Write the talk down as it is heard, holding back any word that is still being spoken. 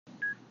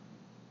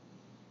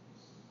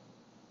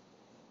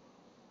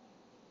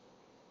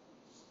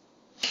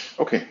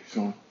Okay,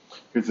 so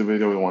here's a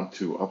video. We want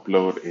to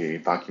upload a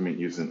document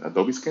using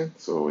Adobe Scan.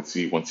 So let's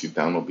see, once you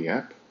download the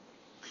app,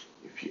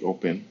 if you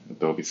open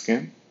Adobe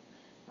Scan,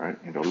 right,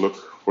 it'll look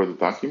for the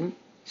document.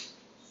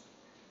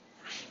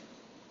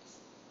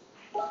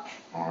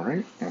 All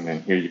right, and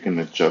then here you can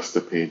adjust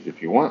the page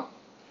if you want.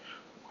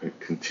 Hit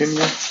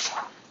continue.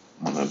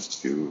 I'm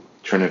gonna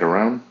turn it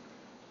around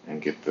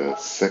and get the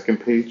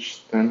second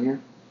page down here.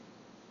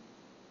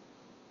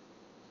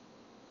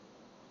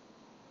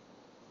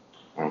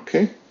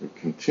 Okay, we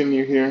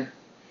continue here.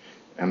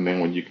 And then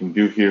what you can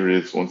do here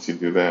is, once you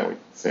do that, we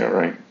can say, all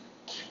right,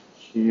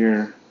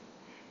 here,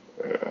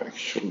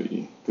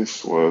 actually,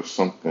 this was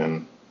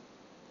something,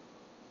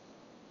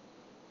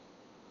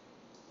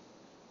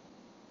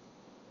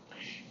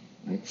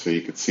 right? So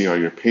you could see all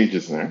your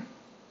pages there.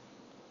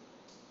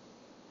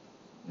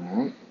 All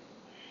right,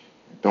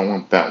 I don't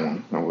want that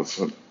one. That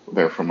was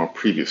there from a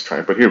previous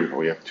try, but here we go.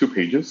 We have two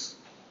pages.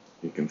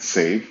 You can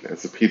save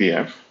as a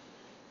PDF.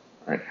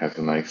 All right, has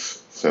a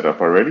nice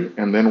setup already.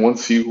 And then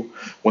once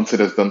it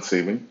has done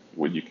saving,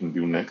 what you can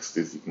do next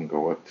is you can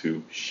go up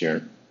to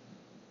share.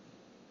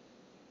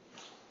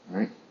 All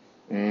right,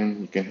 and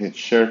you can hit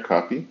share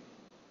copy.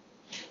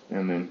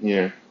 And then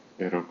here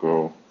it'll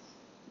go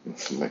and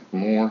select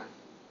more.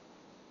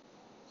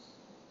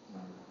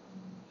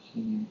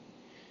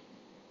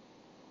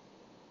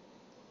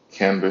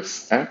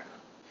 Canvas app.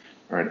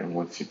 All right, and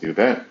once you do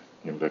that,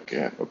 you look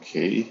at,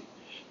 okay,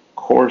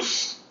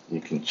 course. You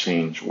can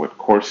change what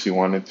course you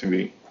want it to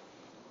be,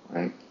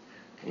 right?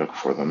 Look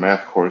for the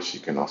math course.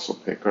 You can also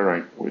pick, all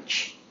right,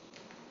 which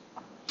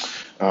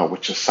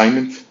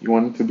assignment you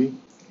want it to be.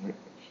 Right?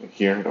 So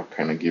here it'll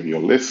kind of give you a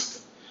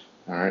list,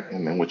 all right,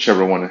 and then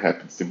whichever one it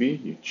happens to be,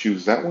 you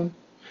choose that one,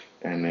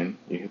 and then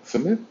you hit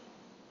submit,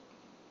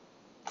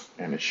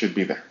 and it should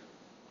be there.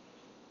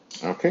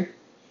 Okay,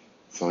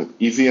 so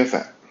easy as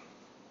that.